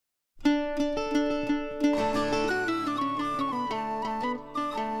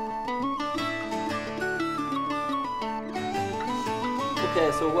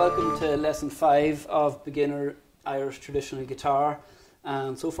welcome to lesson 5 of beginner Irish traditional guitar.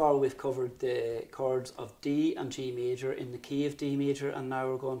 And so far we've covered the chords of D and G major in the key of D major, and now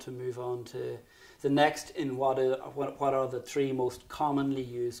we're going to move on to the next in what are the 3 most commonly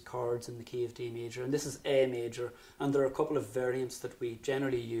used chords in the key of D major. And this is A major, and there are a couple of variants that we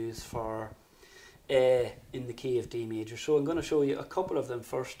generally use for A in the key of D major. So I'm going to show you a couple of them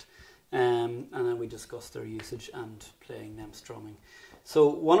first, and then we discuss their usage and playing them strumming. So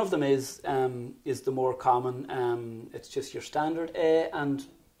one of them is the more common. It's just your standard A, and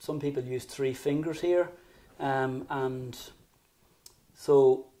some people use 3 fingers here, and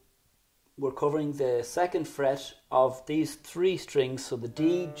so we're covering the 2nd fret of these 3 strings, so the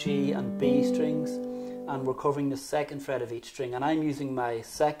D, G and B strings, and we're covering the 2nd fret of each string, and I'm using my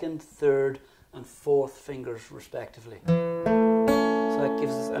 2nd, 3rd and 4th fingers respectively. So that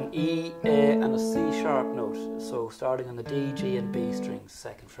gives us an E, A and a C sharp note, so starting on the D, G and B strings,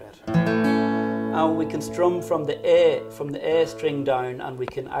 2nd fret. And we can strum from the A string down, and we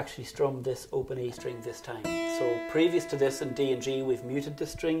can actually strum this open E string this time. So previous to this in D and G we've muted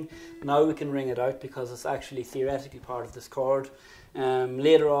this string. Now we can ring it out because it's actually theoretically part of this chord.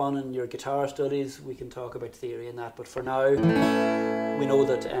 Later on in your guitar studies we can talk about theory and that, but for now we know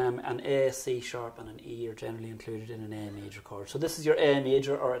that an A, C sharp and an E are generally included in an A major chord. So this is your A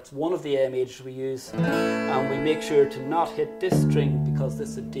major, or it's one of the A majors we use, and we make sure to not hit this string because this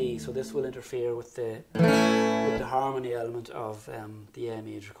is a D, so this will interfere with the harmony element of the A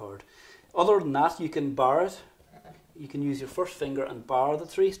major chord. Other than that, you can bar it. You can use your first finger and bar the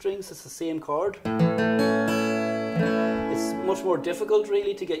 3 strings. It's the same chord. It's much more difficult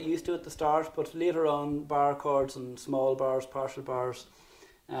really to get used to at the start, but later on bar chords and small bars, partial bars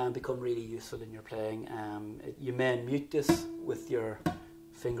become really useful in your playing. You may mute this with your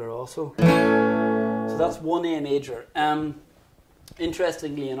finger also. So that's one A major.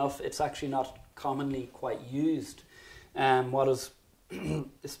 Interestingly enough, it's actually not commonly quite used. What is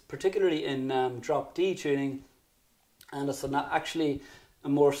particularly in drop D tuning, and it's actually a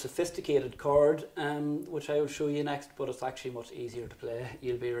more sophisticated chord, which I will show you next, but it's actually much easier to play,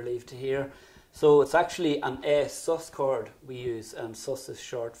 you'll be relieved to hear. So it's actually an A sus chord we use, and sus is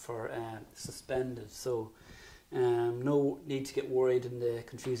short for suspended, so no need to get worried in the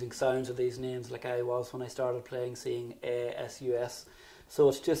confusing sounds of these names like I was when I started playing, seeing A, S, U, S. So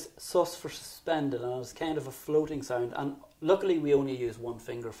it's just sus for suspended, and it's kind of a floating sound, and luckily we only use 1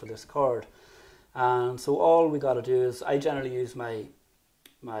 finger for this chord. And so all we got to do is, I generally use my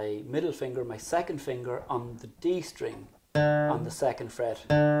middle finger, my 2nd finger on the D string on the 2nd fret.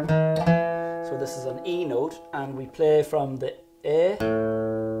 So this is an E note, and we play from the A,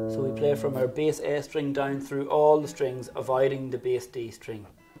 so we play from our bass A string down through all the strings, avoiding the bass D string.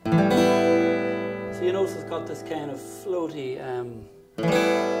 So you notice it's got this kind of floaty,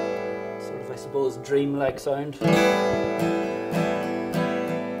 sort of, I suppose, dreamlike sound.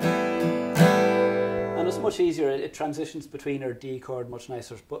 It's much easier, it transitions between our D chord much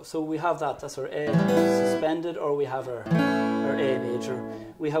nicer. But so we have that's our A suspended, or we have our A major.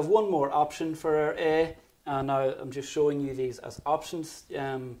 We have one more option for our A, and now I'm just showing you these as options.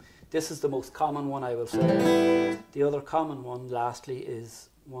 This is the most common one, I will say. The other common one, lastly, is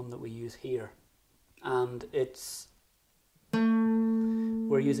one that we use here, and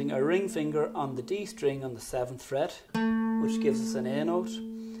we're using a ring finger on the D string on the 7th fret, which gives us an A note.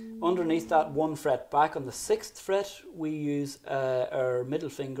 Underneath that 1 fret back on the 6th fret, we use our middle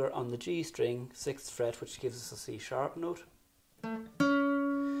finger on the G string, 6th fret, which gives us a C sharp note.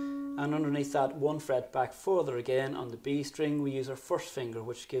 And underneath that 1 fret back further again on the B string, we use our 1st finger,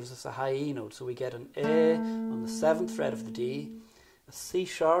 which gives us a high E note. So we get an A on the 7th fret of the D, a C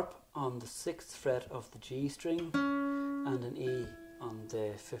sharp on the 6th fret of the G string, and an E on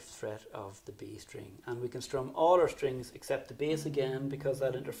the 5th fret of the B string. And we can strum all our strings except the bass again, because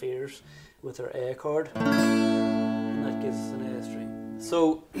that interferes with our A chord, and that gives us an A string.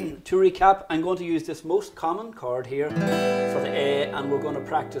 So to recap, I'm going to use this most common chord here for the A, and we're going to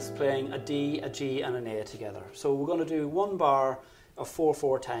practice playing a D, a G and an A together. So we're going to do 1 bar of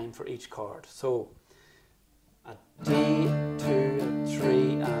 4/4 time for each chord. So a D, 2 and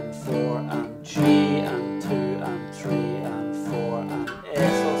 3 and 4, and G and 2 and 3 and 4, and A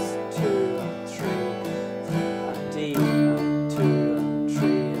sus 2 and 3, and D and 2 and 3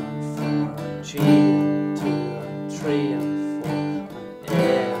 and 4, and G and 2 and 3 and 4, and A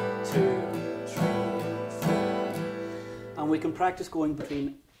and 2 and 3 and 4. And we can practice going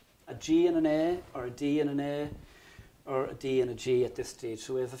between a G and an A, or a D and an A, or a D and a G at this stage.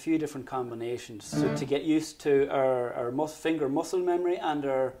 So we have a few different combinations. So to get used to our finger muscle memory and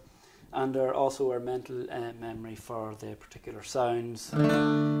our and they're also our mental memory for the particular sounds.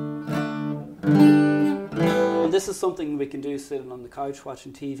 And this is something we can do sitting on the couch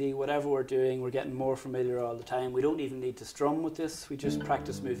watching TV, whatever we're doing. We're getting more familiar all the time. We don't even need to strum with this. We just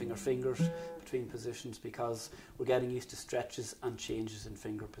practice moving our fingers between positions because we're getting used to stretches and changes in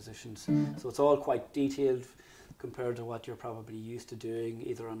finger positions. So it's all quite detailed compared to what you're probably used to doing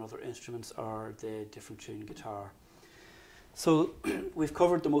either on other instruments or the different tune guitar. So we've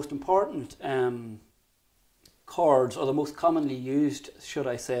covered the most important chords, or the most commonly used, should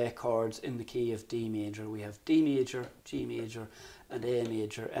I say, chords in the key of D major. We have D major, G major and A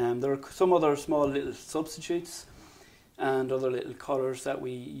major. There are some other small little substitutes and other little colours that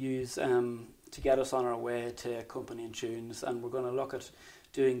we use to get us on our way to accompanying tunes, and we're going to look at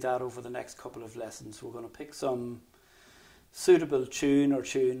doing that over the next couple of lessons. We're going to pick some suitable tune or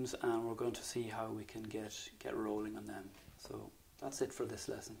tunes and we're going to see how we can get rolling on them. So that's it for this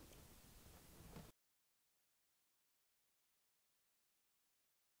lesson.